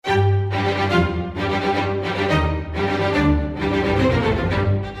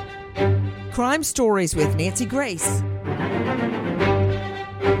Crime Stories with Nancy Grace.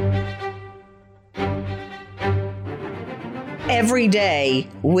 Every day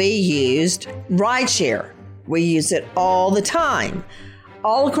we used rideshare. We use it all the time.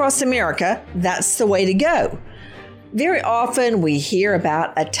 All across America, that's the way to go. Very often we hear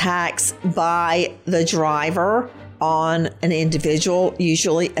about attacks by the driver on an individual,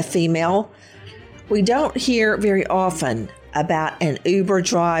 usually a female. We don't hear very often about an Uber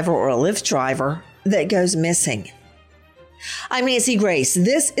driver or a Lyft driver that goes missing. I'm Nancy Grace.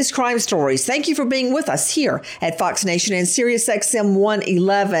 This is Crime Stories. Thank you for being with us here at Fox Nation and Sirius XM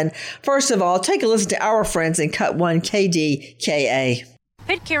 111. First of all, take a listen to our friends in Cut 1 KDKA.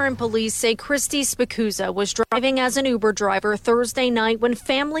 Pitcairn police say Christy Spicuzza was driving as an Uber driver Thursday night when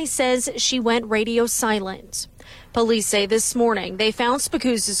family says she went radio silent. Police say this morning they found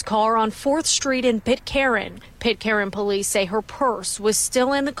Spicuzza's car on 4th Street in Pitcairn. Pitcairn police say her purse was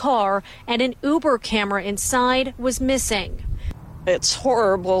still in the car and an Uber camera inside was missing. It's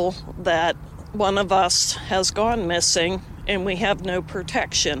horrible that one of us has gone missing and we have no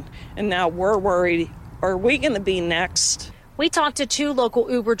protection. And now we're worried, are we going to be next? We talked to 2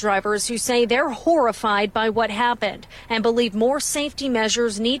 local Uber drivers who say they're horrified by what happened and believe more safety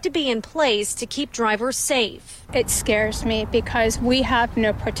measures need to be in place to keep drivers safe. It scares me because we have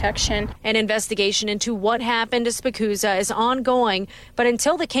no protection. An investigation into what happened to Spicuzza is ongoing, but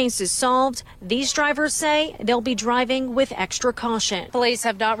until the case is solved, these drivers say they'll be driving with extra caution. Police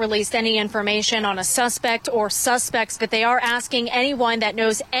have not released any information on a suspect or suspects, but they are asking anyone that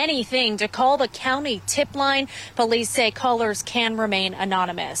knows anything to call the county tip line. Police say callers can remain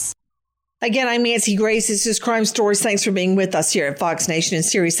anonymous. Again, I'm Nancy Grace. This is Crime Stories. Thanks for being with us here at Fox Nation and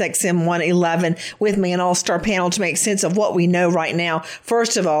Sirius XM 111 with me, an all-star panel to make sense of what we know right now.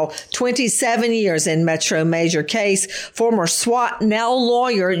 First of all, 27 years in Metro Major case. Former SWAT, now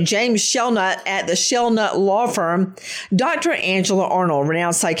lawyer, James Shelnut at the Shelnut Law Firm. Dr. Angela Arnold,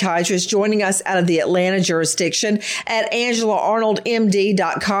 renowned psychiatrist, joining us out of the Atlanta jurisdiction at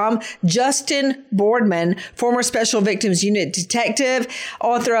AngelaArnoldMD.com. Justin Boardman, former Special Victims Unit detective,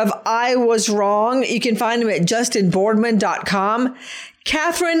 author of I Was Wrong. You can find him at justinboardman.com.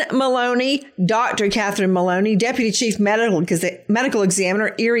 Catherine Maloney, Dr. Catherine Maloney, Deputy Chief Medical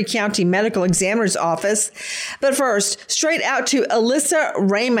Examiner, Erie County Medical Examiner's Office. But first, straight out to Alyssa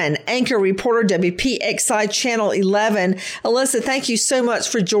Raymond, anchor reporter, WPXI Channel 11. Alyssa, thank you so much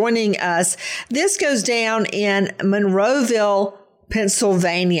for joining us. This goes down in Monroeville,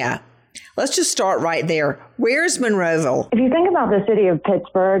 Pennsylvania. Let's just start right there. Where's Monroeville? If you think about the city of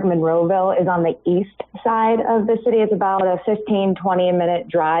Pittsburgh, Monroeville is on the east side of the city. It's about a 15, 20-minute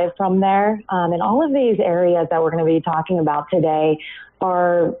drive from there. And all of these areas that we're going to be talking about today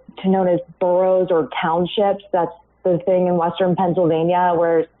are known as boroughs or townships. That's the thing in western Pennsylvania,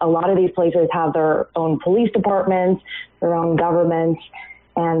 where a lot of these places have their own police departments, their own governments,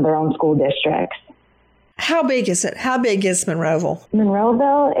 and their own school districts. How big is it? How big is Monroeville?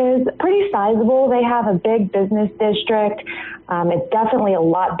 Monroeville is pretty sizable. They have a big business district. It's definitely a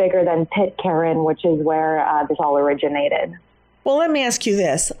lot bigger than Pitcairn, which is where this all originated. Well, let me ask you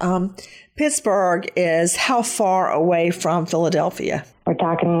this. Pittsburgh is how far away from Philadelphia? We're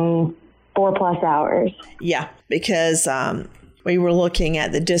talking 4+ hours. Yeah, because we were looking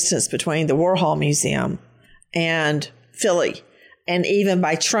at the distance between the Warhol Museum and Philly. And even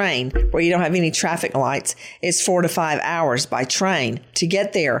by train, where you don't have any traffic lights, it's 4 to 5 hours by train to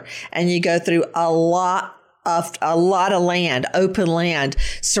get there. And you go through a lot of land, open land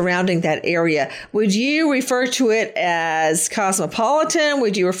surrounding that area. Would you refer to it as cosmopolitan?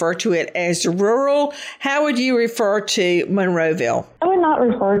 Would you refer to it as rural? How would you refer to Monroeville? I would not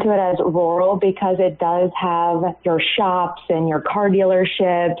refer to it as rural because it does have your shops and your car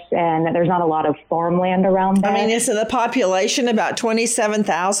dealerships, and there's not a lot of farmland around there. I mean, isn't the population about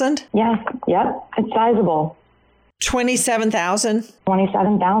 27,000? Yes, yep, it's sizable. 27,000?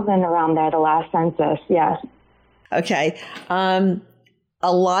 27,000 around there, the last census, yes. Okay.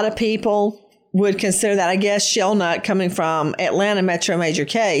 A lot of people would consider that, I guess, Shelnut, coming from Atlanta Metro Major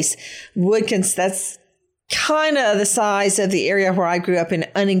case, that's kind of the size of the area where I grew up in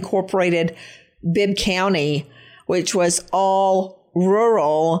unincorporated Bibb County, which was all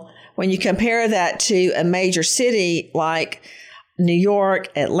rural. When you compare that to a major city like New York,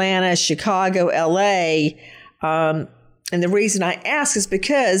 Atlanta, Chicago, LA, and the reason I ask is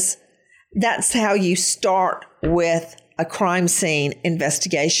because that's how you start with a crime scene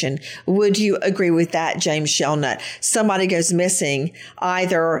investigation. Would you agree with that, James Shelnut? Somebody goes missing.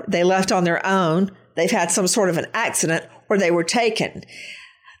 Either they left on their own, they've had some sort of an accident, or they were taken.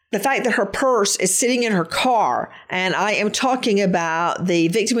 the fact that her purse is sitting in her car, and I am talking about the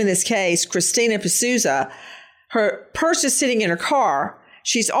victim in this case, Christina Pasuza, her purse is sitting in her car.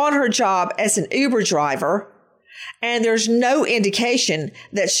 She's on her job as an Uber driver, and there's no indication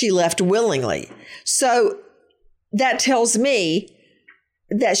that she left willingly. So that tells me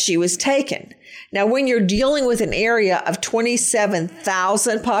that she was taken. Now, when you're dealing with an area of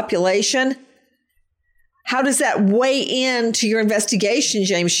 27,000 population, how does that weigh into your investigation,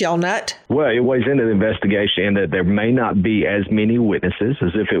 James Shelnut? Well, it weighs into the investigation in that there may not be as many witnesses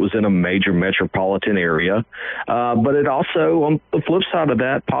as if it was in a major metropolitan area. But it also, on the flip side of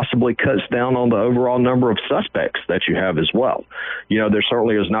that, possibly cuts down on the overall number of suspects that you have as well. You know, there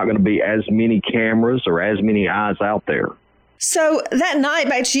certainly is not going to be as many cameras or as many eyes out there. So that night,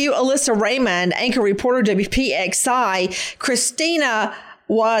 back to you, Alyssa Raymond, anchor reporter, WPXI, Christina,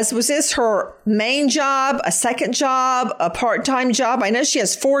 was this her main job, a second job, a part-time job? I know she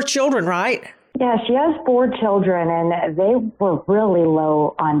has 4 children, right? Yeah, she has 4 children, and they were really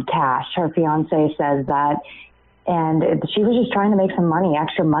low on cash. Her fiance says that. And she was just trying to make some money,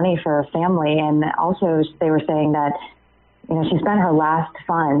 extra money for her family. And also they were saying that, you know, she spent her last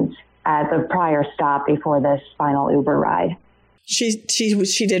funds at the prior stop before this final Uber ride. She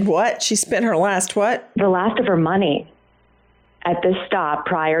did what? She spent her last what? The last of her money at this stop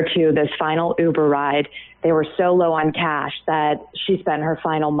prior to this final Uber ride. They were so low on cash that she spent her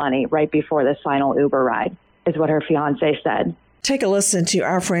final money right before this final Uber ride, is what her fiance said. Take a listen to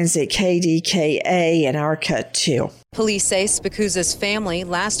our friends at KDKA and our Cut 2. Police say Spikuza's family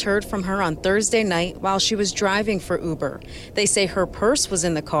last heard from her on Thursday night while she was driving for Uber. They say her purse was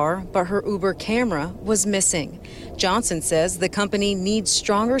in the car, but her Uber camera was missing. Johnson says the company needs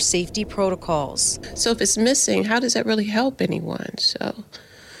stronger safety protocols. So if it's missing, how does that really help anyone? So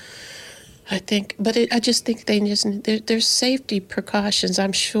I think, I just think there's safety precautions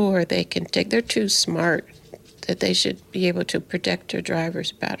I'm sure they can take. They're too smart, that they should be able to protect their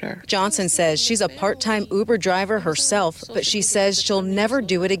drivers better. Johnson says she's a part-time Uber driver herself, but she says she'll never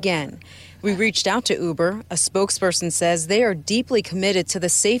do it again. We reached out to Uber. A spokesperson says they are deeply committed to the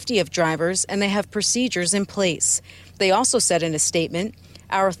safety of drivers and they have procedures in place. They also said in a statement,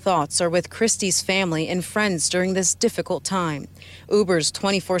 "Our thoughts are with Christy's family and friends during this difficult time." Uber's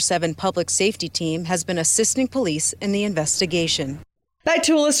 24/7 public safety team has been assisting police in the investigation. Back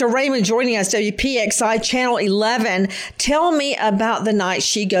to Alyssa Raymond joining us, WPXI Channel 11. Tell me about the night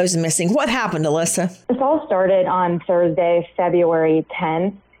she goes missing. What happened, Alyssa? This all started on Thursday, February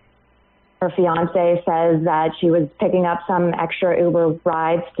 10th. Her fiance says that she was picking up some extra Uber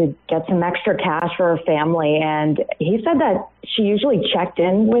rides to get some extra cash for her family. And he said that she usually checked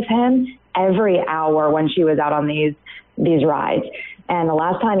in with him every hour when she was out on these rides. And the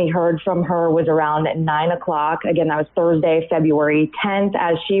last time he heard from her was around 9 o'clock. Again, that was Thursday, February 10th,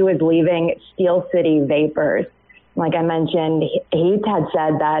 as she was leaving Steel City Vapors. Like I mentioned, he had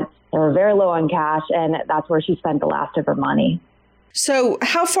said that they were very low on cash, and that's where she spent the last of her money. So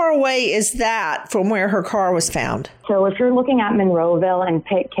how far away is that from where her car was found? So if you're looking at Monroeville and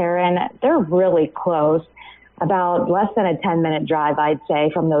Pitcairn, they're really close, about less than a 10-minute drive, I'd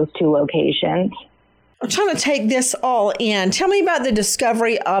say, from those 2 locations. I'm trying to take this all in. Tell me about the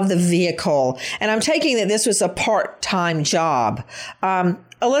discovery of the vehicle. And I'm taking that this was a part-time job.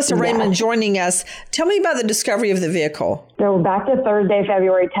 Alyssa Raymond joining us. Tell me about the discovery of the vehicle. So back to Thursday,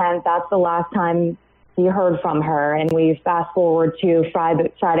 February 10th. That's the last time he heard from her. And we fast forward to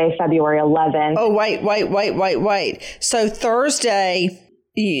Friday, February 11th. Oh, wait. So Thursday,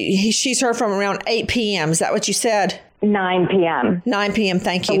 she's heard from around 8 p.m. Is that what you said? 9 p.m. 9 p.m.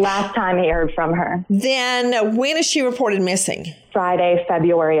 Thank you. The last time he heard from her. Then when is she reported missing? Friday,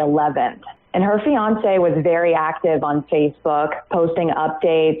 February 11th. And her fiance was very active on Facebook, posting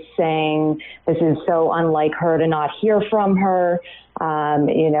updates saying this is so unlike her to not hear from her. He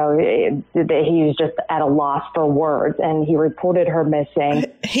was just at a loss for words, and he reported her missing.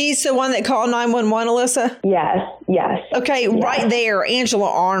 He's the one that called 911, Alyssa? Yes. Okay, yes. Right there, Angela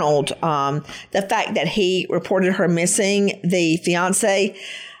Arnold, the fact that he reported her missing, the fiance,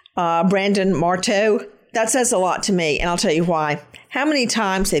 Brandon Marteau, that says a lot to me, and I'll tell you why. How many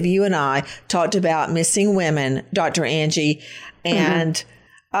times have you and I talked about missing women, Dr. Angie? And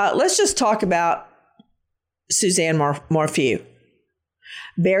let's just talk about Suzanne Morphew.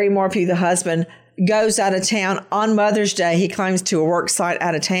 Barry Morphew, the husband, goes out of town on Mother's Day. He claims to a work site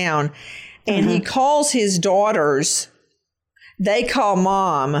out of town. And he calls his daughters. They call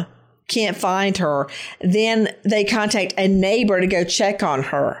mom, can't find her. Then they contact a neighbor to go check on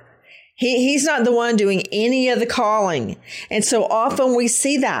her. He's not the one doing any of the calling. And so often we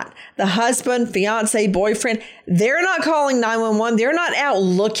see that. The husband, fiance, boyfriend, they're not calling 911. They're not out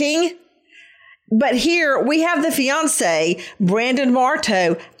looking. But here we have the fiance, Brandon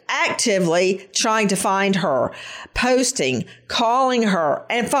Marteau, actively trying to find her, posting, calling her,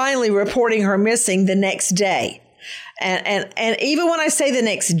 and finally reporting her missing the next day. And even when I say the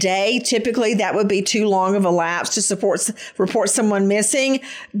next day, typically that would be too long of a lapse to report someone missing.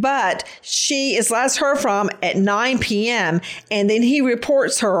 But she is last heard from at 9 p.m. and then he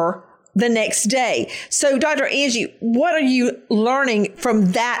reports her the next day. So, Dr. Angie, what are you learning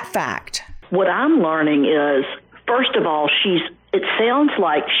from that fact? What I'm learning is, first of all, it sounds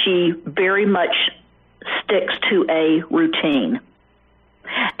like she very much sticks to a routine.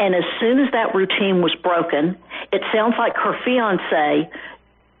 And as soon as that routine was broken, it sounds like her fiancé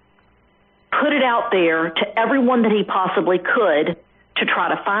put it out there to everyone that he possibly could to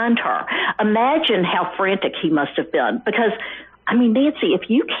try to find her. Imagine how frantic he must have been. Because, I mean, Nancy, if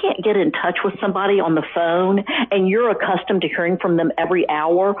you can't get in touch with somebody on the phone and you're accustomed to hearing from them every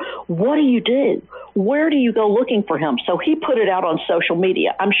hour, what do? Where do you go looking for him? So he put it out on social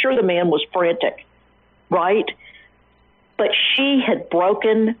media. I'm sure the man was frantic, right? But she had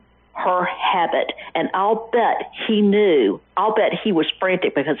broken her habit, and I'll bet he was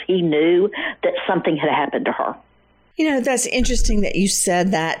frantic because he knew that something had happened to her. You know, that's interesting that you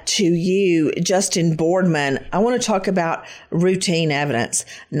said that to you, Justin Boardman. I want to talk about routine evidence,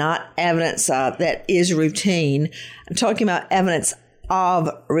 not evidence that is routine. I'm talking about evidence of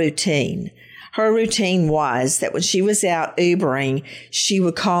routine. Her routine was that when she was out Ubering, she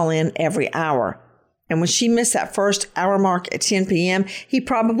would call in every hour. And when she missed that first hour mark at 10 p.m., he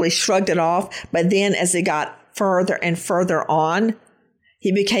probably shrugged it off. But then as it got further and further on,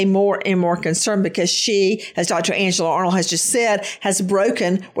 he became more and more concerned because she, as Dr. Angela Arnold has just said, has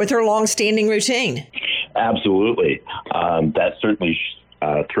broken with her longstanding routine. Absolutely. That certainly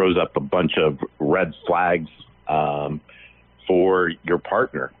throws up a bunch of red flags for your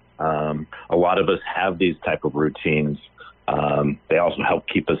partner. A lot of us have these type of routines. They also help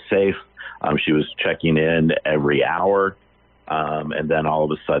keep us safe. She was checking in every hour, and then all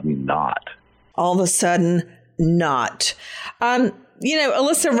of a sudden not. All of a sudden not.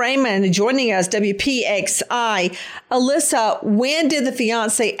 Alyssa Raymond joining us, WPXI. Alyssa, when did the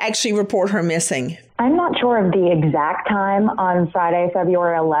fiance actually report her missing? I'm not sure of the exact time on Friday,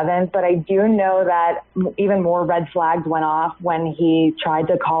 February 11th, but I do know that even more red flags went off when he tried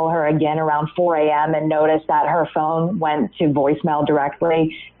to call her again around 4 a.m. and noticed that her phone went to voicemail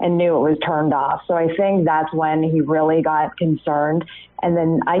directly and knew it was turned off. So I think that's when he really got concerned. And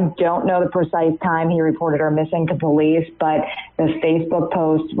then I don't know the precise time he reported her missing to police, but the Facebook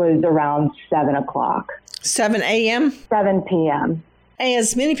post was around 7 o'clock. 7 a.m.? 7 p.m.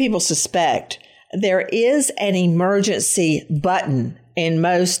 As many people suspect, there is an emergency button in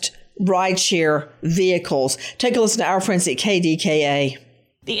most rideshare vehicles. Take a listen to our friends at KDKA.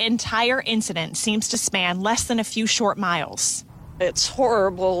 The entire incident seems to span less than a few short miles. It's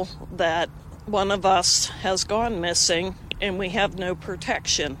horrible that one of us has gone missing and we have no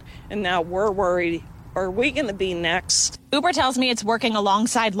protection. And now we're worried, are we going to be next? Uber tells me it's working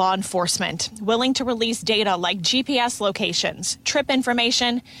alongside law enforcement, willing to release data like GPS locations, trip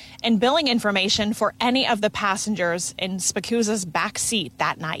information, and billing information for any of the passengers in Specuzza's back seat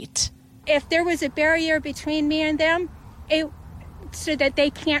that night. If there was a barrier between me and them, so that they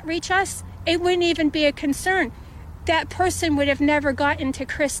can't reach us, it wouldn't even be a concern. That person would have never gotten to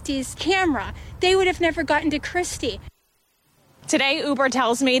Christy's camera. They would have never gotten to Christy. Today, Uber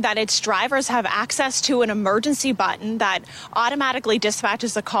tells me that its drivers have access to an emergency button that automatically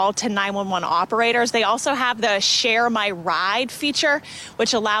dispatches a call to 911 operators. They also have the Share My Ride feature,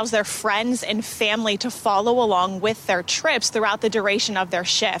 which allows their friends and family to follow along with their trips throughout the duration of their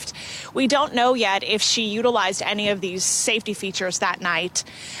shift. We don't know yet if she utilized any of these safety features that night.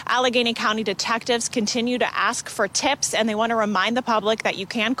 Allegheny County detectives continue to ask for tips, and they want to remind the public that you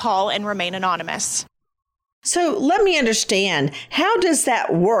can call and remain anonymous. So let me understand, how does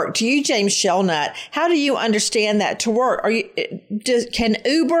that work? To you, James Shelnut, how do you understand that to work? Can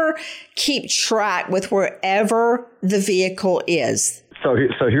Uber keep track with wherever the vehicle is? So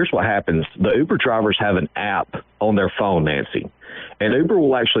here's what happens. The Uber drivers have an app on their phone, Nancy, and Uber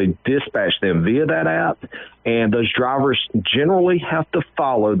will actually dispatch them via that app. And those drivers generally have to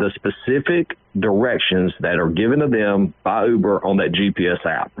follow the specific directions that are given to them by Uber on that GPS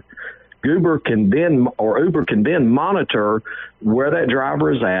app. Uber can then monitor where that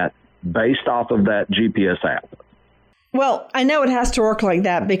driver is at based off of that GPS app. Well, I know it has to work like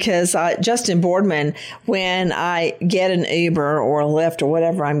that because Justin Boardman, when I get an Uber or a Lyft or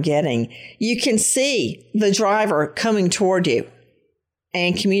whatever I'm getting, you can see the driver coming toward you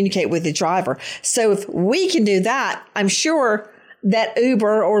and communicate with the driver. So if we can do that, I'm sure that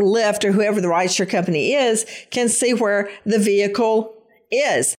Uber or Lyft or whoever the rideshare company is can see where the vehicle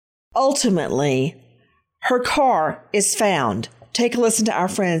is. Ultimately, her car is found. Take a listen to our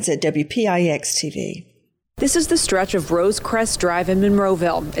friends at WPIX TV. This is the stretch of Rosecrest Drive in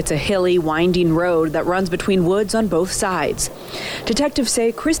Monroeville. It's a hilly, winding road that runs between woods on both sides. Detectives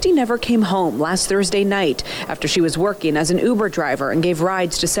say Christy never came home last Thursday night after she was working as an Uber driver and gave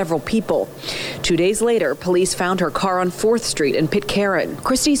rides to several people. 2 days later, police found her car on 4th Street in Pitcairn.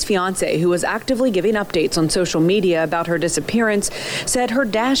 Christy's fiance, who was actively giving updates on social media about her disappearance, said her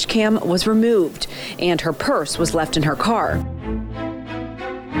dash cam was removed and her purse was left in her car.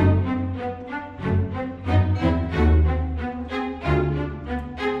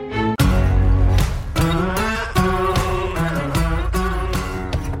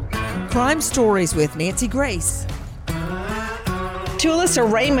 Crime Stories with Nancy Grace. To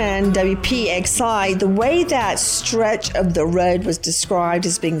Alyssa Raymond, WPXI, the way that stretch of the road was described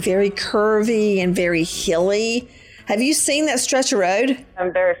as being very curvy and very hilly. Have you seen that stretch of road?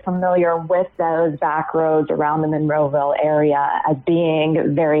 I'm very familiar with those back roads around the Monroeville area as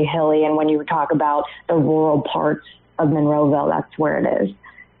being very hilly. And when you talk about the rural parts of Monroeville, that's where it is.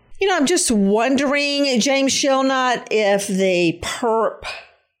 You know, I'm just wondering, James Shillnut, if the perp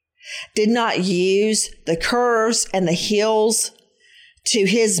did not use the curves and the hills to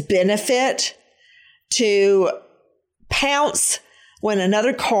his benefit to pounce when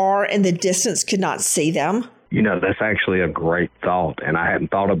another car in the distance could not see them. You know, that's actually a great thought, and I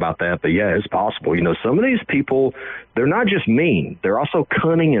hadn't thought about that, but yeah, it's possible. You know, some of these people, they're not just mean, they're also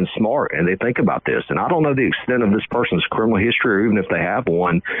cunning and smart, and they think about this. And I don't know the extent of this person's criminal history or even if they have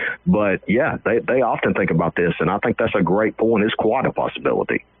one, but yeah, they often think about this, and I think that's a great point. It's quite a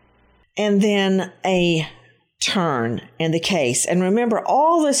possibility. And then a turn in the case. And remember,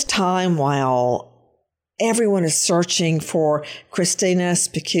 all this time while everyone is searching for Christina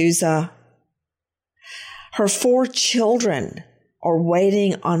Spicuzza, her 4 children are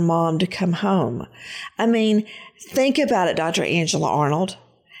waiting on mom to come home. I mean, think about it, Dr. Angela Arnold.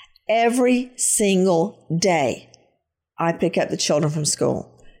 Every single day, I pick up the children from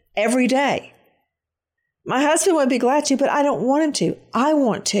school. Every day. My husband would be glad to, but I don't want him to. I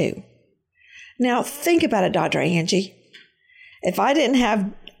want to. Now, think about it, Dr. Angie. If I didn't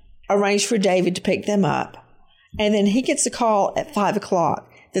have arranged for David to pick them up, and then he gets a call at 5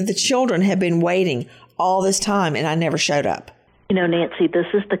 o'clock that the children have been waiting all this time and I never showed up. You know, Nancy, this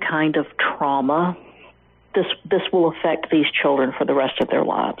is the kind of trauma, this will affect these children for the rest of their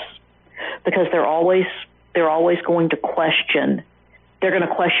lives, because they're always going to question. They're going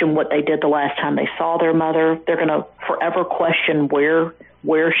to question what they did the last time they saw their mother. They're going to forever question where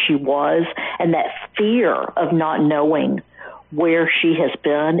she was, and that fear of not knowing where she has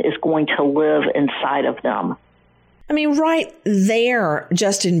been is going to live inside of them. I mean, right there,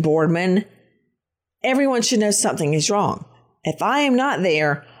 Justin Boardman, everyone should know something is wrong. If I am not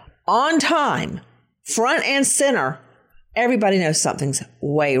there on time, front and center, everybody knows something's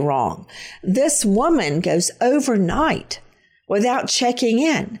way wrong. This woman goes overnight without checking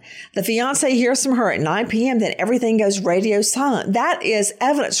in. The fiance hears from her at 9 p.m., then everything goes radio silent. That is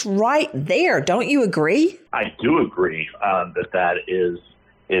evidence right there. Don't you agree? I do agree that is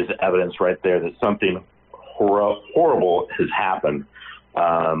evidence right there that something horrible has happened,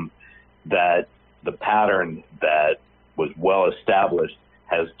 that the pattern that was well established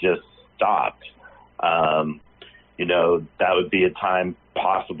has just stopped. You know, that would be a time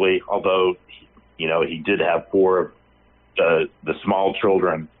possibly, although, you know, he did have 4 of the small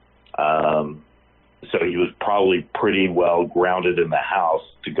children, so he was probably pretty well grounded in the house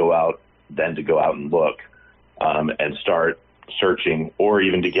to go out and look and start searching, or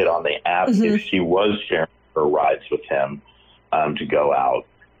even to get on the app if she was sharing her rides with him, to go out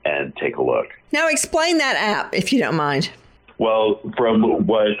and take a look. Now explain that app, if you don't mind. Well, from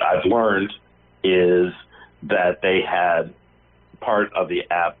what I've learned is that they had part of the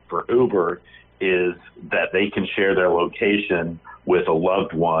app for Uber is that they can share their location with a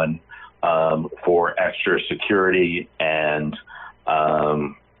loved one for extra security and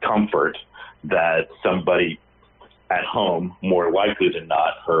comfort, that somebody at home, more likely than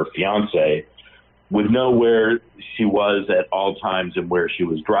not her fiance, would know where she was at all times and where she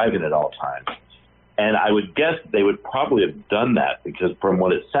was driving at all times. And I would guess they would probably have done that because from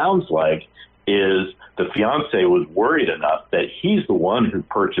what it sounds like is the fiance was worried enough that he's the one who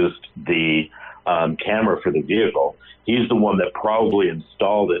purchased the camera for the vehicle. He's the one that probably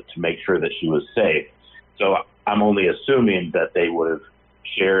installed it to make sure that she was safe. So I'm only assuming that they would have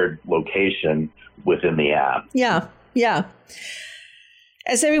shared location within the app. Yeah.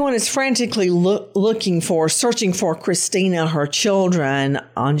 As everyone is frantically searching for Christina, her children,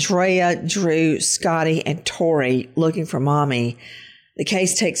 Andrea, Drew, Scotty, and Tori, looking for mommy, the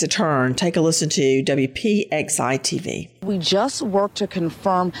case takes a turn. Take a listen to WPXI TV. We just worked to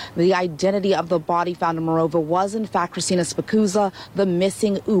confirm the identity of the body found in Monroeville was in fact Christina Spicuzza, the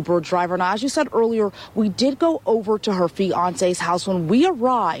missing Uber driver. Now, as you said earlier, we did go over to her fiance's house. When we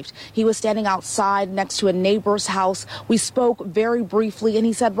arrived, he was standing outside next to a neighbor's house. We spoke very briefly, and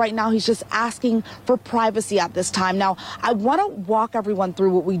he said right now he's just asking for privacy at this time. Now, I want to walk everyone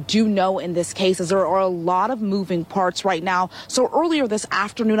through what we do know in this case, as there are a lot of moving parts right now. So earlier this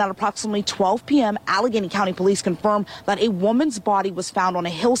afternoon at approximately 12 p.m., Allegheny County Police confirmed that a woman's body was found on a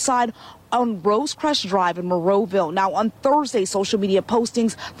hillside on Rosecrest Drive in Monroeville. Now, on Thursday, social media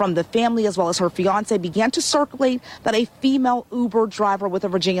postings from the family as well as her fiance began to circulate that a female Uber driver with a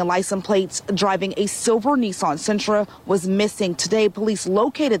Virginia license plate driving a silver Nissan Sentra was missing. Today, police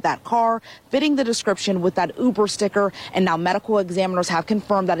located that car fitting the description with that Uber sticker, and now medical examiners have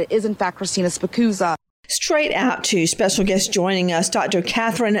confirmed that it is in fact Christina Spicuzza. Straight out to special guest joining us, Dr.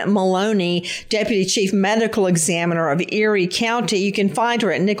 Catherine Maloney, Deputy Chief Medical Examiner of Erie County. You can find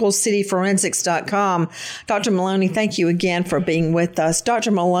her at nicholscityforensics.com. Dr. Maloney, thank you again for being with us.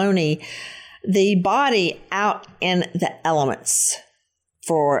 Dr. Maloney, the body out in the elements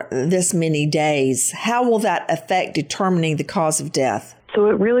for this many days, how will that affect determining the cause of death? So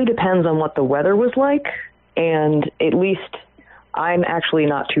it really depends on what the weather was like, and at least I'm actually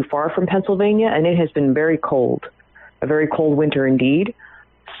not too far from Pennsylvania, and it has been very cold, a very cold winter indeed.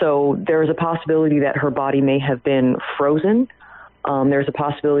 So there's a possibility that her body may have been frozen. There's a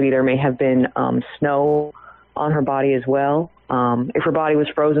possibility there may have been snow on her body as well. If her body was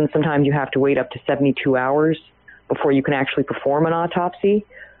frozen, sometimes you have to wait up to 72 hours before you can actually perform an autopsy.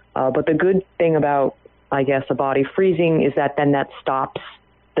 But the good thing about, I guess, a body freezing is that then that stops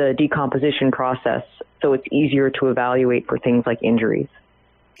the decomposition process, so it's easier to evaluate for things like injuries.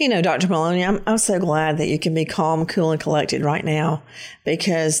 You know, Dr. Maloney, I'm so glad that you can be calm, cool, and collected right now,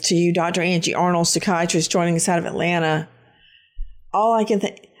 because to you, Dr. Angie Arnold, psychiatrist joining us out of Atlanta, all I can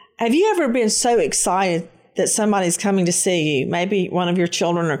think, have you ever been so excited that somebody's coming to see you? Maybe one of your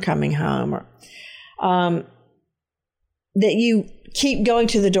children are coming home, or that you keep going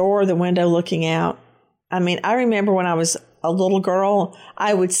to the door or the window looking out. I mean, I remember when I was a little girl,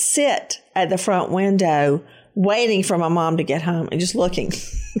 I would sit at the front window waiting for my mom to get home and just looking.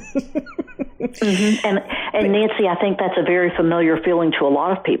 Mm-hmm. And Nancy, I think that's a very familiar feeling to a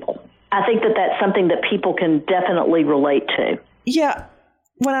lot of people. I think that that's something that people can definitely relate to. Yeah.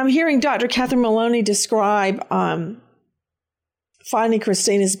 When I'm hearing Dr. Catherine Maloney describe finding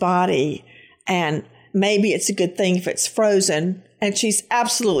Christina's body, and maybe it's a good thing if it's frozen, and she's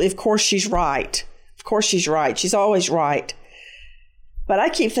absolutely, of course she's right. Of course she's right. She's always right. But I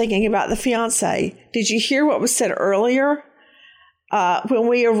keep thinking about the fiancé. Did you hear what was said earlier? When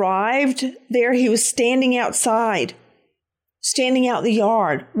we arrived there, he was standing outside, standing out in the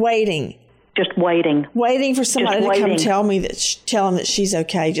yard, waiting. Just waiting. Waiting for somebody to come tell him that she's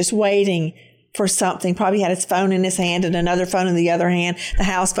okay. Just waiting for something. Probably had his phone in his hand and another phone in the other hand, the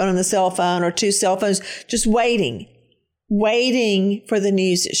house phone and the cell phone, or two cell phones. Just waiting for the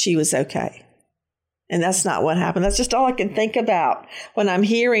news that she was okay. And that's not what happened. That's just all I can think about when I'm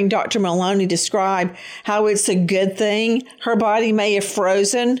hearing Dr. Maloney describe how it's a good thing her body may have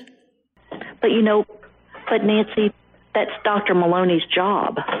frozen. But Nancy, that's Dr. Maloney's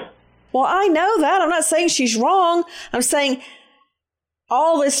job. Well, I know that. I'm not saying she's wrong. I'm saying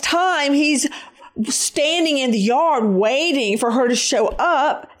all this time he's standing in the yard waiting for her to show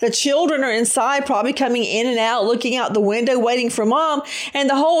up. The children are inside, probably coming in and out, looking out the window, waiting for mom. And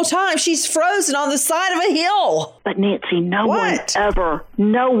the whole time she's frozen on the side of a hill. But Nancy, no one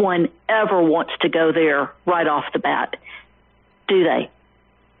ever wants to go there right off the bat, do they?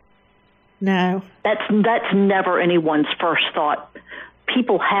 No. That's never anyone's first thought.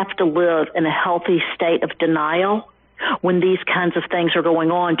 People have to live in a healthy state of denial when these kinds of things are going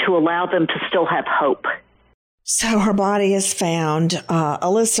on to allow them to still have hope. So her body is found.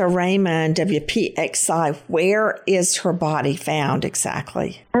 Alyssa Raymond, WPXI, where is her body found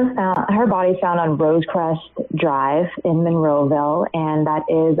exactly? Her body found on Rosecrest Drive in Monroeville, and that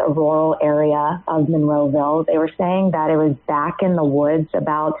is a rural area of Monroeville. They were saying that it was back in the woods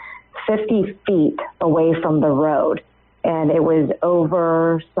about 50 feet away from the road. And it was it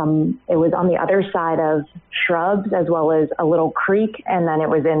was on the other side of shrubs as well as a little creek. And then it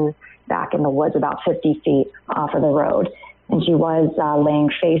was in back in the woods about 50 feet off of the road. And she was laying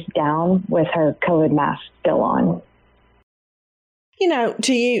face down with her COVID mask still on. You know,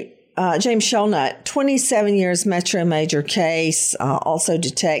 to you, James Shelnut, 27 years Metro Major case, also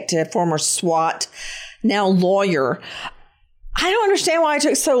detective, former SWAT, now lawyer. I don't understand why it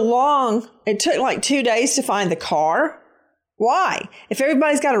took so long. It took like 2 days to find the car. Why? If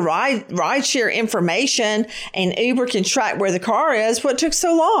everybody's got a ride share information and Uber can track where the car is, what took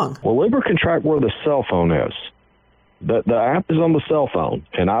so long? Well, Uber can track where the cell phone is. The app is on the cell phone,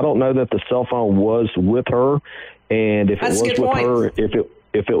 and I don't know that the cell phone was with her, and if it was with her,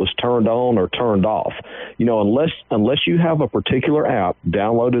 if it was turned on or turned off. You know, unless you have a particular app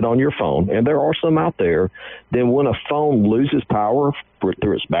downloaded on your phone, and there are some out there, then when a phone loses power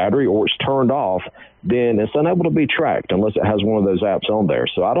through its battery or it's turned off, then it's unable to be tracked unless it has one of those apps on there.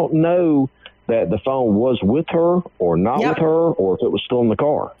 So I don't know that the phone was with her or not with her, or if it was still in the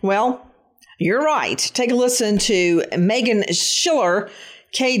car. Well, you're right. Take a listen to Megan Schiller,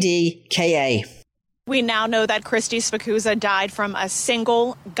 KDKA. We now know that Christy Spicuzza died from a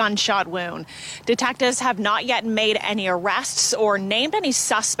single gunshot wound. Detectives have not yet made any arrests or named any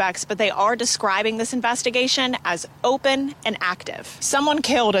suspects, but they are describing this investigation as open and active. Someone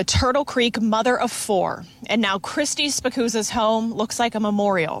killed a Turtle Creek mother of 4, and now Christy Spicuzza's home looks like a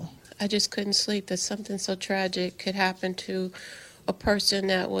memorial. I just couldn't sleep that something so tragic could happen to a person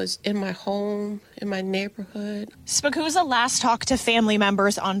that was in my home, in my neighborhood. Spicuzza last talked to family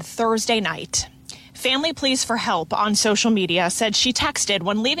members on Thursday night. Family Pleas for Help on social media said she texted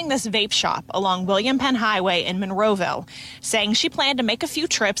when leaving this vape shop along William Penn Highway in Monroeville, saying she planned to make a few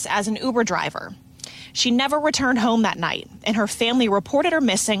trips as an Uber driver. She never returned home that night, and her family reported her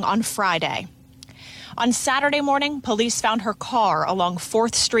missing on Friday. On Saturday morning, police found her car along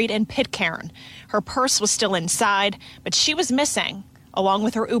 4th Street in Pitcairn. Her purse was still inside, but she was missing, along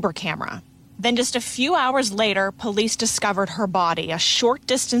with her Uber camera. Then just a few hours later, police discovered her body a short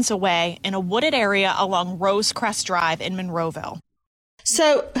distance away in a wooded area along Rosecrest Drive in Monroeville.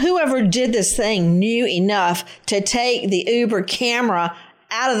 So whoever did this thing knew enough to take the Uber camera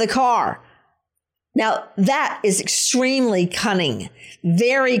out of the car. Now, that is extremely cunning,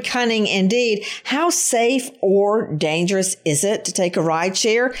 very cunning indeed. How safe or dangerous is it to take a ride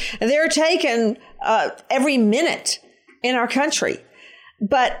share? They're taken every minute in our country.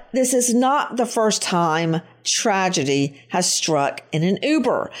 But this is not the first time tragedy has struck in an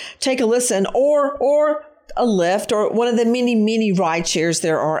Uber. Take a listen, or a Lyft, or one of the many ride shares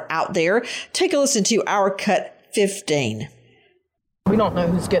there are out there. Take a listen to Our Cut 15. We don't know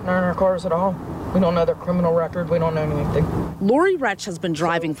who's getting in our cars at all. We don't know their criminal record. We don't know anything. Lori Retch has been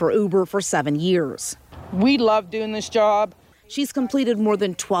driving for Uber for 7 years. We love doing this job. She's completed more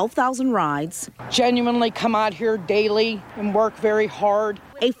than 12,000 rides. Genuinely come out here daily and work very hard.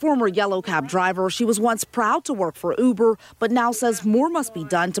 A former yellow cab driver, she was once proud to work for Uber, but now says more must be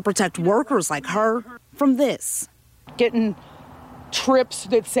done to protect workers like her from this. Getting trips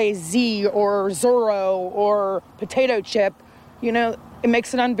that say Z or Zorro or potato chip, you know, it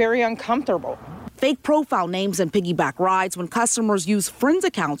makes it very uncomfortable. Fake profile names and piggyback rides when customers use friends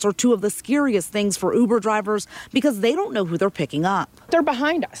accounts are two of the scariest things for Uber drivers because they don't know who they're picking up. They're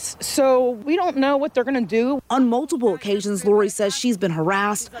behind us, so we don't know what they're going to do. On multiple occasions, Lori says she's been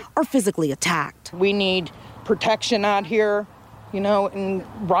harassed or physically attacked. We need protection out here, you know, and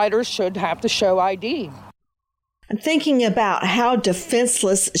riders should have to show ID. I'm thinking about how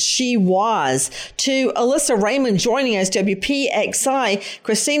defenseless she was. To Alyssa Raymond joining us, WPXI,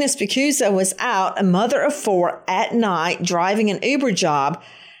 Christina Spicuzza was out, a mother of 4, at night driving an Uber job.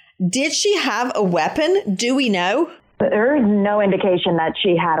 Did she have a weapon? Do we know? There is no indication that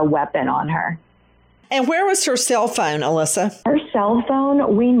she had a weapon on her. And where was her cell phone, Alyssa? Her cell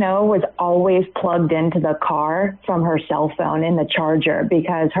phone, we know, was always plugged into the car from her cell phone in the charger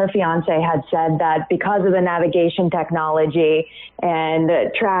because her fiance had said that because of the navigation technology and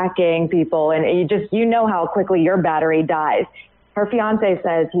tracking people, and you know how quickly your battery dies. Her fiance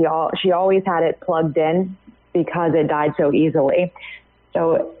says she always had it plugged in because it died so easily.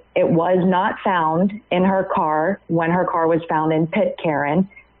 So it was not found in her car when her car was found in Pitcairn.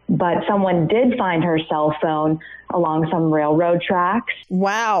 But someone did find her cell phone along some railroad tracks.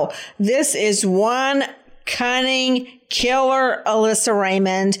 Wow. This is one cunning killer, Alyssa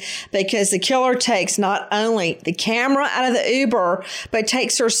Raymond, because the killer takes not only the camera out of the Uber, but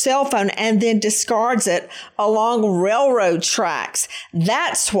takes her cell phone and then discards it along railroad tracks.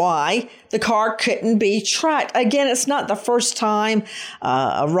 That's why the car couldn't be tracked. Again, it's not the first time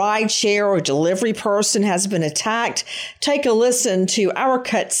a ride share or delivery person has been attacked. Take a listen to Our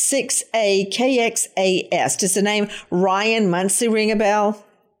Cut 6A KXAS. Does the name Ryan Muncie ring a bell?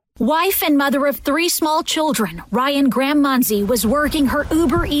 Wife and mother of 3 small children, Ryan Graham Munsey was working her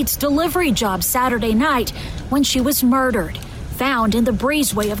Uber Eats delivery job Saturday night when she was murdered, found in the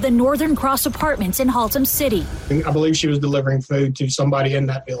breezeway of the Northern Cross Apartments in Haltom City. I believe she was delivering food to somebody in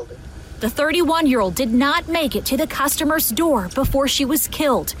that building. The 31-year-old did not make it to the customer's door before she was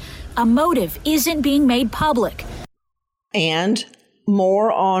killed. A motive isn't being made public. And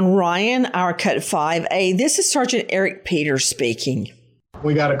more on Ryan, our Cut 5A. This is Sergeant Eric Peters speaking.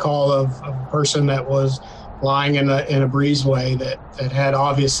 We got a call of a person that was lying in a breezeway that had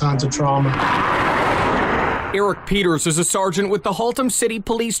obvious signs of trauma. Eric Peters is a sergeant with the Haltom City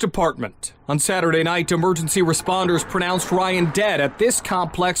Police Department. On Saturday night, emergency responders pronounced Ryan dead at this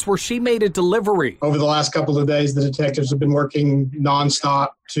complex where she made a delivery. Over the last couple of days, the detectives have been working nonstop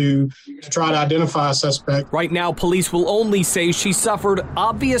to try to identify a suspect. Right now, police will only say she suffered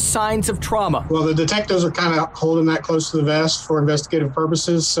obvious signs of trauma. Well, the detectives are kind of holding that close to the vest for investigative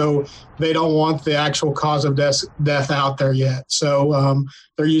purposes, so they don't want the actual cause of death out there yet. So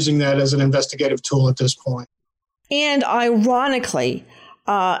they're using that as an investigative tool at this point. And ironically,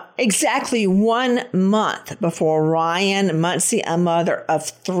 exactly 1 month before Ryan Munsey, a mother of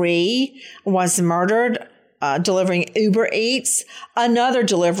 3, was murdered delivering Uber Eats, another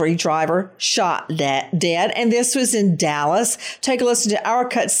delivery driver shot dead. And this was in Dallas. Take a listen to our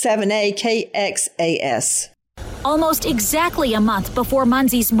Cut 7A KXAS. Almost exactly a month before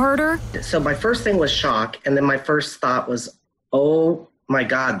Munsey's murder. So my first thing was shock. And then my first thought was, oh my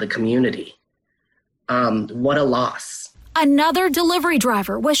God, the community. What a loss. Another delivery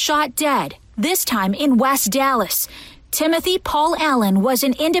driver was shot dead, this time in West Dallas. Timothy Paul Allen was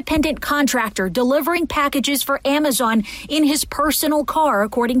an independent contractor delivering packages for Amazon in his personal car,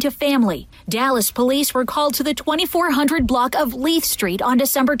 according to family. Dallas police were called to the 2400 block of Leith Street on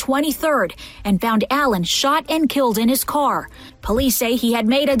December 23rd and found Allen shot and killed in his car. Police say he had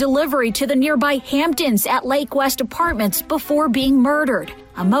made a delivery to the nearby Hamptons at Lake West Apartments before being murdered.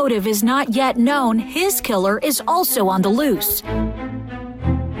 A motive is not yet known. His killer is also on the loose.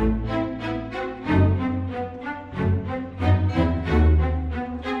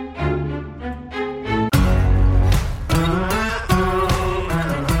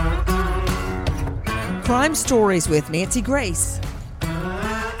 Crime Stories with Nancy Grace.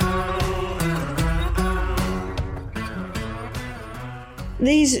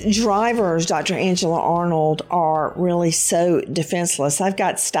 These drivers, Dr. Angela Arnold, are really so defenseless. I've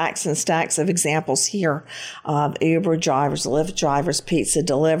got stacks and stacks of examples here of Uber drivers, Lyft drivers, pizza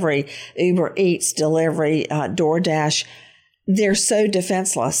delivery, Uber Eats delivery, DoorDash. They're so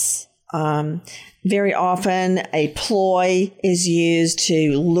defenseless. Very often a ploy is used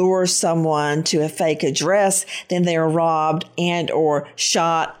to lure someone to a fake address, then they are robbed and or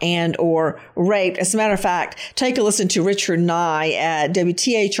shot and or raped. As a matter of fact, take a listen to Richard Nye at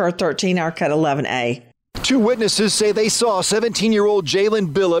WTHR 13, our Cut 11A. 2 witnesses say they saw 17-year-old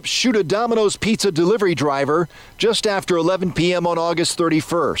Jalen Billups shoot a Domino's pizza delivery driver just after 11 p.m. on August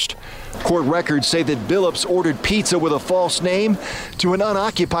 31st. Court records say that Billups ordered pizza with a false name to an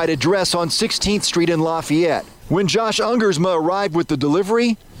unoccupied address on 16th Street in Lafayette. When Josh Ungersma arrived with the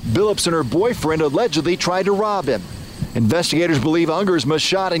delivery, Billups and her boyfriend allegedly tried to rob him. Investigators believe Ungersma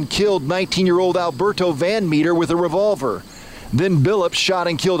shot and killed 19-year-old Alberto Van Meter with a revolver. Then Billups shot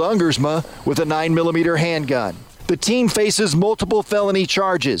and killed Ungersma with a 9mm handgun. The teen faces multiple felony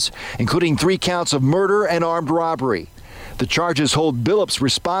charges, including 3 counts of murder and armed robbery. The charges hold Billups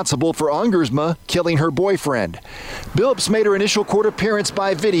responsible for Ungersma killing her boyfriend. Billups made her initial court appearance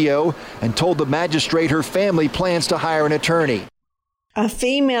by video and told the magistrate her family plans to hire an attorney. A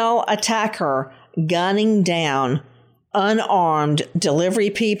female attacker gunning down unarmed delivery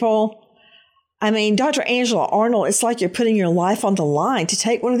people. I mean, Dr. Angela Arnold, it's like you're putting your life on the line to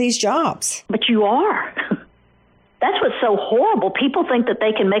take one of these jobs. But you are. That's what's so horrible. People think that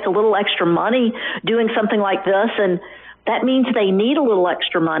they can make a little extra money doing something like this, and that means they need a little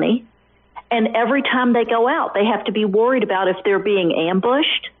extra money. And every time they go out, they have to be worried about if they're being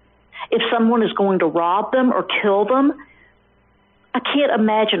ambushed, if someone is going to rob them or kill them. I can't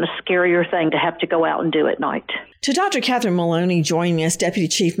imagine a scarier thing to have to go out and do at night. To Dr. Catherine Maloney joining us, Deputy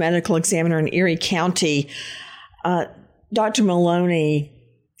Chief Medical Examiner in Erie County. Dr. Maloney,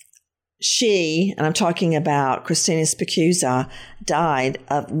 she, and I'm talking about Christina Spicuzza, died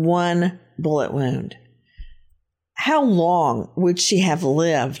of 1 bullet wound. How long would she have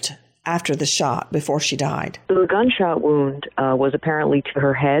lived after the shot before she died? The gunshot wound was apparently to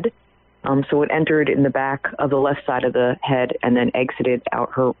her head. So it entered in the back of the left side of the head and then exited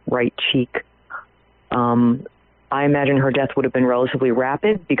out her right cheek. I imagine her death would have been relatively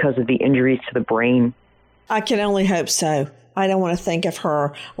rapid because of the injuries to the brain. I can only hope so. I don't want to think of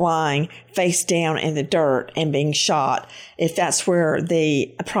her lying face down in the dirt and being shot. If that's where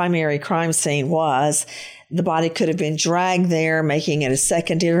the primary crime scene was, the body could have been dragged there, making it a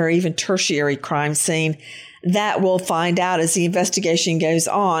secondary or even tertiary crime scene. That we'll find out as the investigation goes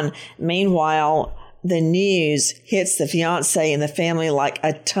on. Meanwhile, the news hits the fiancé and the family like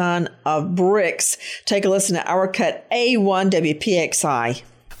a ton of bricks. Take a listen to Our Cut A1 WPXI.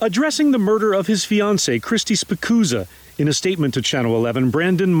 Addressing the murder of his fiancée, Christy Spicuzza, in a statement to Channel 11,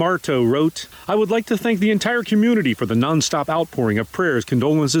 Brandon Marto wrote, "I would like to thank the entire community for the nonstop outpouring of prayers,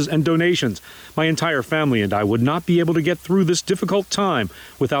 condolences, and donations. My entire family and I would not be able to get through this difficult time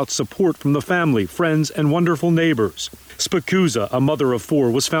without support from the family, friends, and wonderful neighbors." Spicuzza, a mother of 4,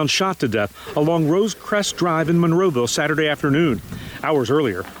 was found shot to death along Rose Crest Drive in Monroeville Saturday afternoon. Hours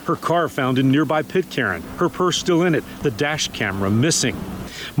earlier, her car found in nearby Pitcairn, her purse still in it, the dash camera missing.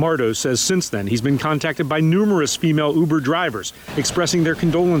 Marto says since then he's been contacted by numerous female Uber drivers expressing their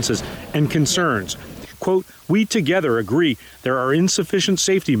condolences and concerns. Quote, "We together agree there are insufficient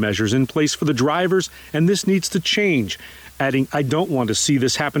safety measures in place for the drivers and this needs to change." Adding, "I don't want to see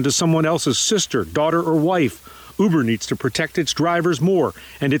this happen to someone else's sister, daughter, or wife. Uber needs to protect its drivers more,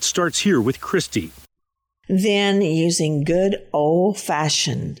 and it starts here with Christy." Then, using good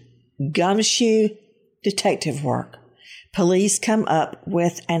old-fashioned gumshoe detective work, police come up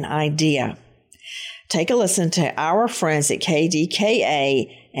with an idea. Take a listen to our friends at KDKA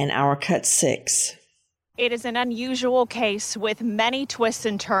and Our Cut 6. It is an unusual case with many twists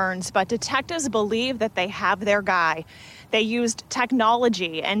and turns, but detectives believe that they have their guy. They used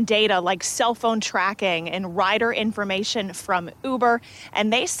technology and data like cell phone tracking and rider information from Uber,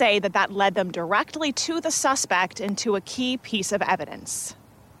 and they say that that led them directly to the suspect and to a key piece of evidence.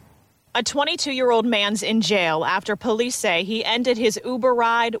 A 22-year-old man's in jail after police say he ended his Uber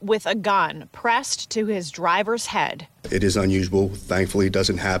ride with a gun pressed to his driver's head. It is unusual. Thankfully, it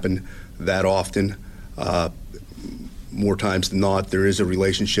doesn't happen that often. More times than not, there is a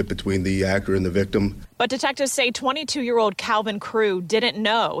relationship between the actor and the victim. But detectives say 22-year-old Calvin Crew didn't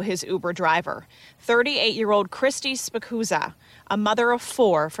know his Uber driver, 38-year-old Christy Spicuzza, a mother of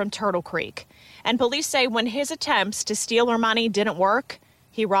 4 from Turtle Creek. And police say when his attempts to steal her money didn't work,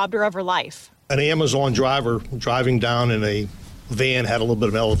 he robbed her of her life. An Amazon driver driving down in a van had a little bit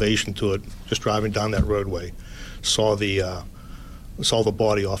of elevation to it, just driving down that roadway. Saw the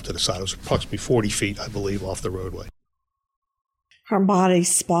body off to the side. It was approximately 40 feet, I believe, off the roadway. Her body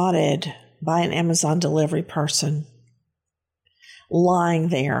spotted by an Amazon delivery person lying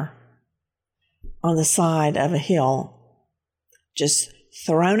there on the side of a hill, just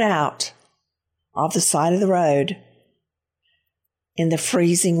thrown out off the side of the road in the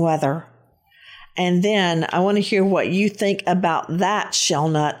freezing weather. And then I want to hear what you think about that,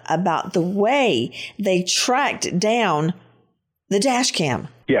 Shelnut, about the way they tracked down the dash cam.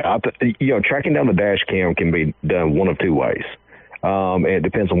 Yeah, tracking down the dash cam can be done one of two ways. It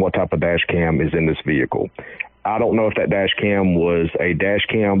depends on what type of dash cam is in this vehicle. I don't know if that dash cam was a dash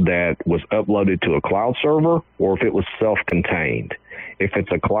cam that was uploaded to a cloud server or if it was self-contained. If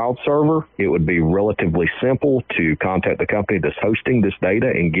it's a cloud server, it would be relatively simple to contact the company that's hosting this data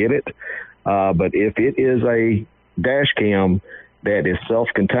and get it. But if it is a dash cam that is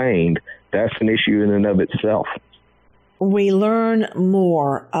self-contained, that's an issue in and of itself. We learn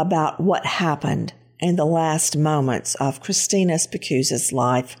more about what happened in the last moments of Christina Spicuzza's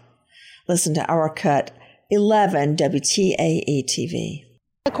life. Listen to Our Cut 11 WTAE TV.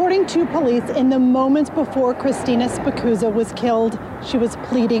 According to police, in the moments before Christina Spicuzza was killed, she was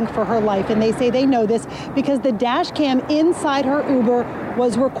pleading for her life. And they say they know this because the dash cam inside her Uber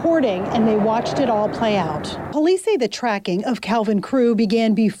was recording and they watched it all play out. Police say the tracking of Calvin Crew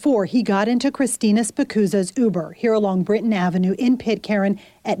began before he got into Christina Spicuzza's Uber here along Britton Avenue in Pitcairn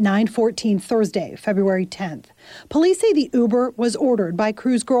at 9:14 Thursday, February 10th. Police say the Uber was ordered by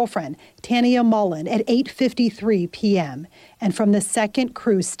Crew's girlfriend, Tania Mullen, at 8:53 p.m. And from the second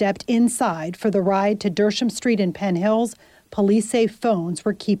Crew stepped inside for the ride to Dersham Street in Penn Hills, police say phones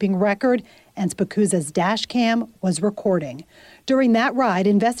were keeping record and Spicuzza's dash cam was recording. During that ride,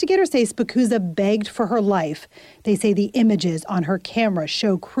 investigators say Spicuzza begged for her life. They say the images on her camera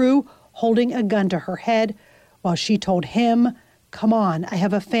show Crew holding a gun to her head while she told him, "Come on, I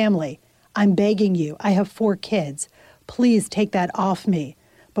have a family. I'm begging you. I have 4 kids. Please take that off me,"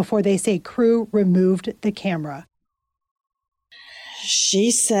 before they say Crew removed the camera.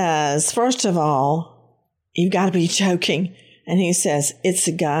 She says, first of all, you've got to be joking. And he says, it's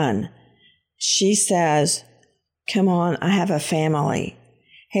a gun. She says, come on, I have a family.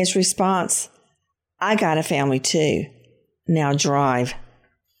 His response, I got a family too. Now drive.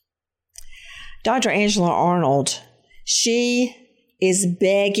 Dr. Angela Arnold, she is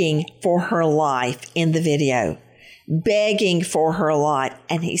begging for her life in the video, begging for her life,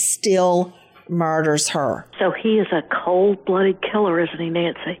 and he still murders her. So he is a cold-blooded killer, isn't he,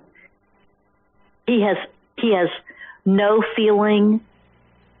 Nancy? He has no feeling.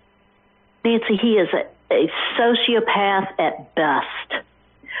 Nancy, he is a sociopath at best.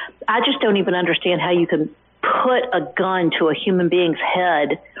 I just don't even understand how you can put a gun to a human being's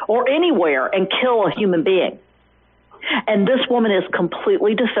head or anywhere and kill a human being. And this woman is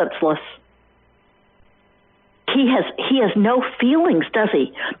completely defenseless. He has no feelings, does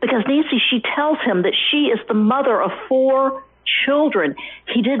he? Because Nancy, she tells him that she is the mother of 4 children.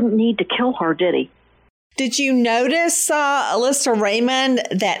 He didn't need to kill her, did he? Did you notice, Alyssa Raymond,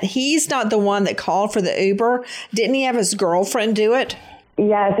 that he's not the one that called for the Uber? Didn't he have his girlfriend do it?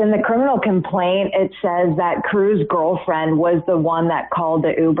 Yes, in the criminal complaint, it says that Crew's girlfriend was the one that called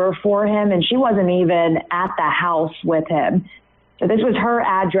the Uber for him, and she wasn't even at the house with him. So this was her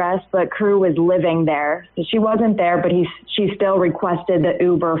address, but Crew was living there. So she wasn't there, but she still requested the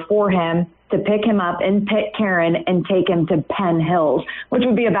Uber for him to pick him up in Pitcairn and take him to Penn Hills, which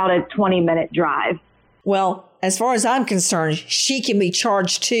would be about a 20-minute drive. Well, as far as I'm concerned, she can be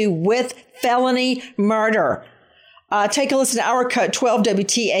charged too with felony murder. Take a listen to our cut 12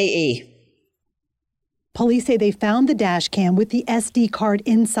 WTAE. Police say they found the dash cam with the SD card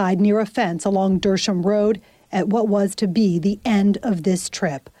inside near a fence along Dersham Road at what was to be the end of this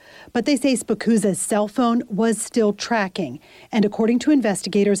trip. But they say Spicuzza's cell phone was still tracking. And according to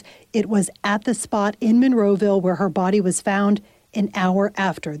investigators, it was at the spot in Monroeville where her body was found an hour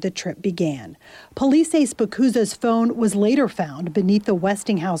after the trip began. Police say Spicuzza's phone was later found beneath the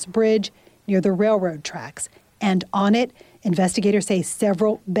Westinghouse Bridge near the railroad tracks. And on it, investigators say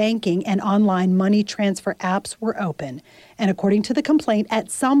several banking and online money transfer apps were open. And according to the complaint, at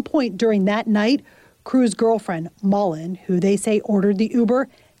some point during that night, Crew's girlfriend, Mullen, who they say ordered the Uber,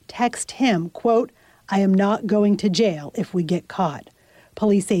 texted him, quote, "I am not going to jail if we get caught."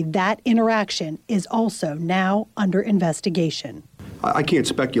 Police say that interaction is also now under investigation. I can't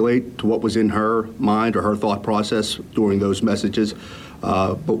speculate to what was in her mind or her thought process during those messages,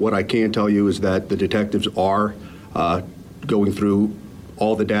 but what I can tell you is that the detectives are going through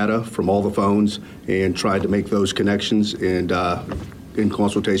all the data from all the phones and trying to make those connections and in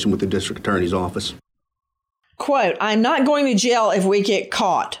consultation with the district attorney's office. Quote, "I'm not going to jail if we get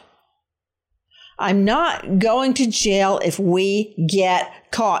caught. I'm not going to jail if we get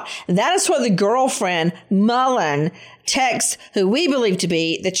caught." That is what the girlfriend, Mullen, texts who we believe to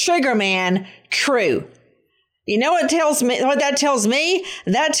be the trigger man, Crew. You know what tells me? What that tells me?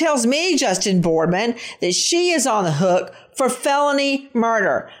 That tells me, Justin Boardman, that she is on the hook for felony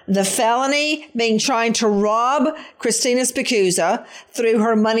murder. The felony being trying to rob Christina Spicuzza through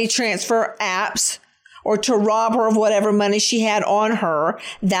her money transfer apps, or to rob her of whatever money she had on her.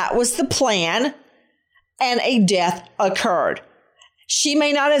 That was the plan. And a death occurred. She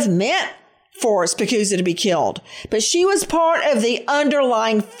may not have meant for Spicuzza to be killed, but she was part of the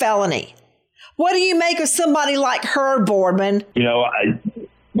underlying felony. What do you make of somebody like her, Boardman? You know,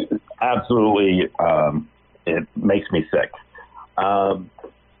 absolutely, it makes me sick.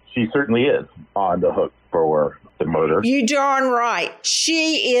 She certainly is on the hook for the murder. You darn right.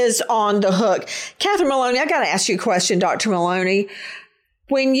 She is on the hook. Catherine Maloney, I got to ask you a question, Dr. Maloney.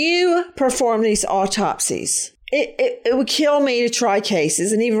 When you perform these autopsies, it would kill me to try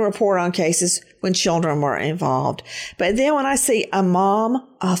cases and even report on cases when children were involved. But then when I see a mom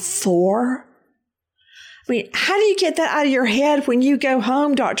of 4, I mean, how do you get that out of your head when you go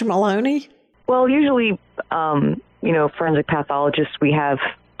home, Dr. Maloney? Well, usually, forensic pathologists, we have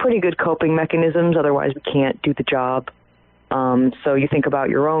pretty good coping mechanisms. Otherwise, we can't do the job. So you think about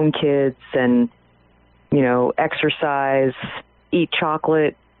your own kids and, exercise, eat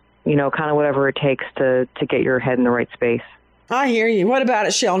chocolate, kind of whatever it takes to get your head in the right space. I hear you. What about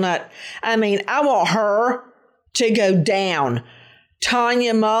it, Shellnut? I mean, I want her to go down.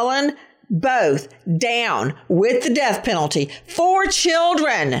 Tanya Mullen, both down with the death penalty. 4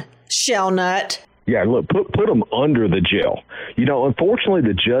 children, Shellnut. Yeah, look, put them under the jail. Unfortunately,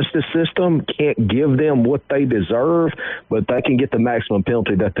 the justice system can't give them what they deserve, but they can get the maximum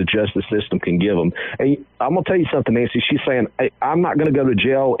penalty that the justice system can give them. And I'm going to tell you something, Nancy. She's saying, hey, I'm not going to go to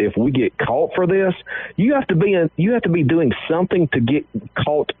jail if we get caught for this. You have to be doing something to get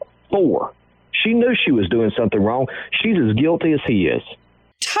caught for. She knew she was doing something wrong. She's as guilty as he is.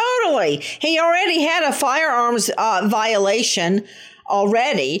 Totally. He already had a firearms violation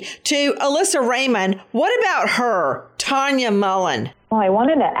already. To Alyssa Raymond, what about her, Tanya Mullen? Well, I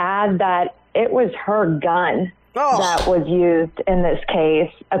wanted to add that it was her gun. that was used in this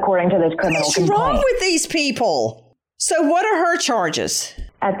case, according to this criminal What's complaint. wrong with these people? So what are her charges?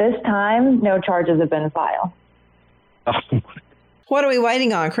 At this time, no charges have been filed. What are we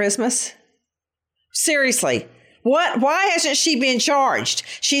waiting on, Christmas? Seriously. Why hasn't she been charged?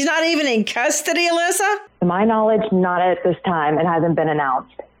 She's not even in custody, Alyssa? To my knowledge, not at this time. It hasn't been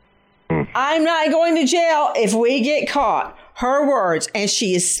announced. I'm not going to jail if we get caught. Her words, and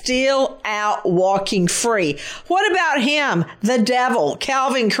she is still out walking free. What about him, the devil,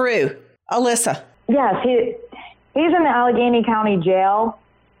 Calvin Crew? Alyssa. Yes, he's in the Allegheny County Jail,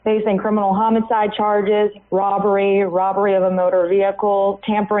 facing criminal homicide charges, robbery of a motor vehicle,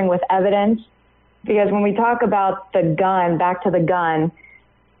 tampering with evidence. Because when we talk about the gun, back to the gun,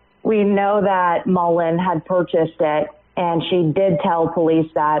 we know that Mullen had purchased it, and she did tell police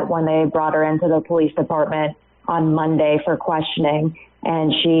that when they brought her into the police department on Monday for questioning,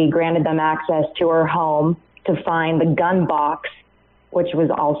 and she granted them access to her home to find the gun box, which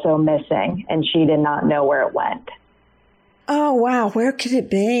was also missing, and she did not know where it went. Oh, wow. Where could it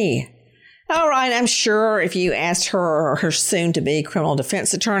be? All right. I'm sure if you asked her or her soon-to-be criminal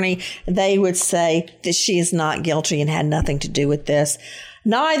defense attorney, they would say that she is not guilty and had nothing to do with this.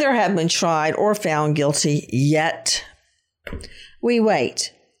 Neither have been tried or found guilty yet. We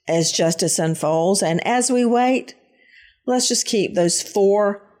wait as justice unfolds. And as we wait, let's just keep those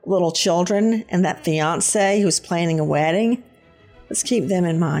 4 little children and that fiance who's planning a wedding. Let's keep them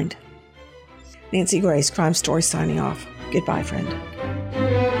in mind. Nancy Grace, Crime Story, signing off. Goodbye, friend.